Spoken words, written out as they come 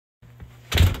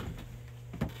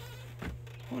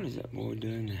What is that boy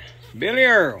doing there? Billy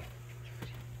Earl,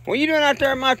 what are you doing out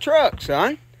there in my truck,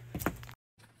 son?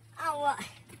 Oh, well,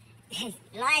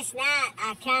 last night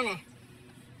I kind of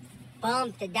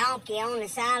bumped the donkey on the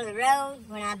side of the road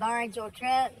when I borrowed your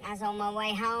truck. I was on my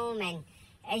way home, and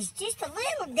it's just a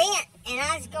little dent, and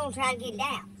I was going to try to get it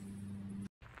out.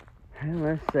 Well,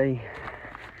 let's see.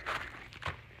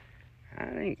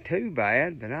 That ain't too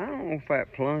bad, but I don't know if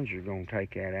that plunger's gonna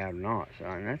take that out or not,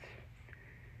 son.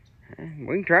 We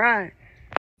can try it.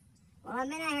 Well, I've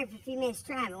been out here for a few minutes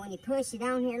trying, but when you push it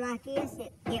on here like this,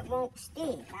 it won't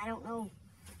stick. I don't know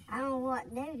what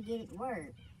to do to get it to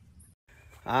work.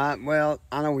 Well,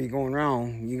 I know where you're going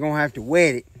wrong. You're gonna have to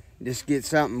wet it. Just get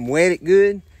something, wet it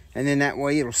good, and then that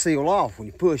way it'll seal off when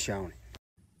you push on it.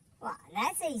 Well,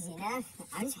 that's easy enough.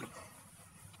 Hey,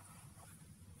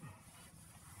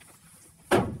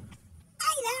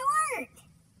 that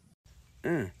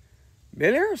worked!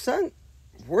 Billy Earl, son,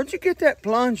 where'd you get that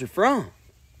plunger from?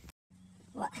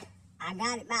 Well, I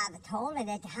got it by the toilet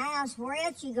at the house. Where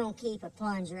else you gonna keep a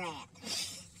plunger at?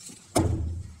 Hey,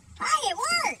 it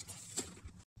worked!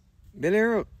 Billy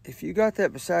Earl, if you got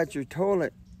that beside your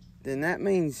toilet, then that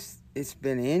means it's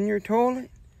been in your toilet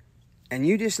and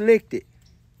you just licked it.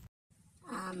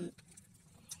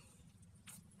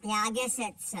 Yeah, I guess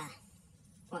that's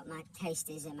what my taste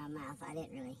is in my mouth. I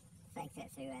didn't really think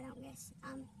that through, I don't guess.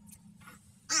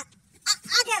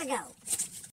 I gotta go.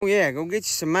 Oh yeah, go get you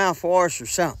some mouthwash or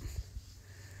something.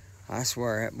 I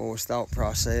swear that boy's thought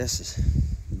process is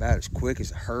about as quick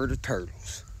as a herd of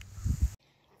turtles.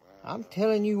 I'm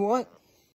telling you what,